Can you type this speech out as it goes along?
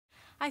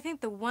I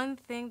think the one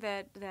thing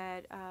that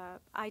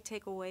I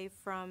take away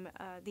from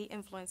the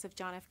influence of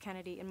John F.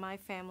 Kennedy in my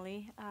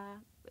family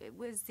it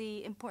was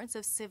the importance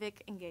of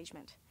civic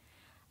engagement.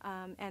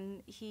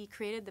 And he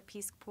created the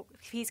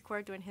Peace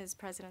Corps during his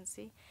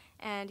presidency.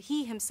 And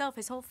he himself,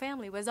 his whole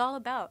family, was all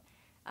about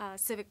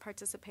civic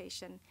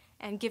participation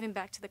and giving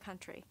back to the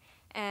country.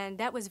 And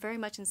that was very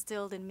much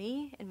instilled in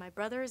me, in my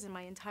brothers, and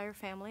my entire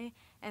family,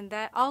 and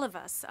that all of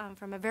us,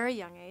 from a very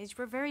young age,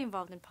 were very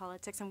involved in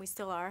politics, and we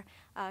still are,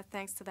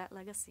 thanks to that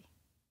legacy.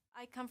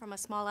 I come from a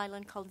small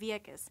island called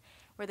Vieques,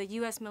 where the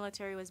U.S.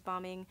 military was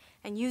bombing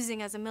and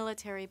using as a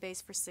military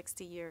base for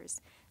 60 years.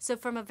 So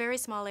from a very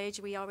small age,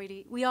 we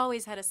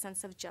always had a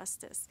sense of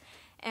justice.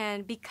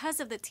 And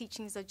because of the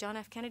teachings of John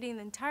F. Kennedy and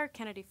the entire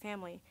Kennedy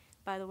family,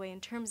 by the way,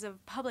 in terms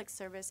of public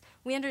service,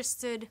 we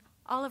understood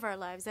all of our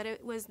lives that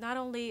it was not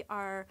only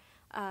our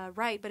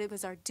right, but it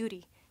was our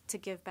duty to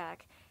give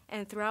back.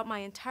 And throughout my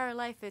entire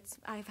life,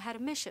 I've had a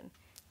mission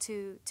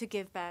to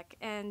give back.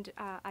 And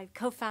I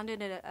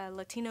co-founded a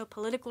Latino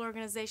political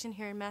organization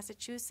here in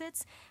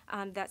Massachusetts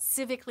that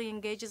civically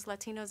engages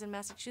Latinos in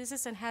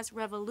Massachusetts and has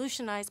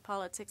revolutionized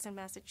politics in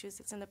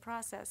Massachusetts in the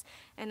process.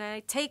 And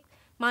I take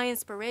my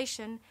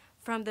inspiration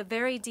from the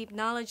very deep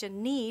knowledge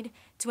and need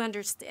to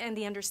understand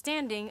the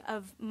understanding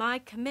of my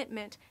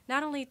commitment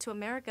not only to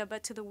America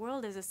but to the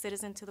world as a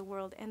citizen to the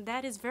world. And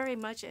that is very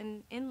much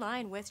in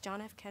line with John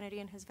F. Kennedy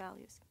and his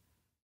values.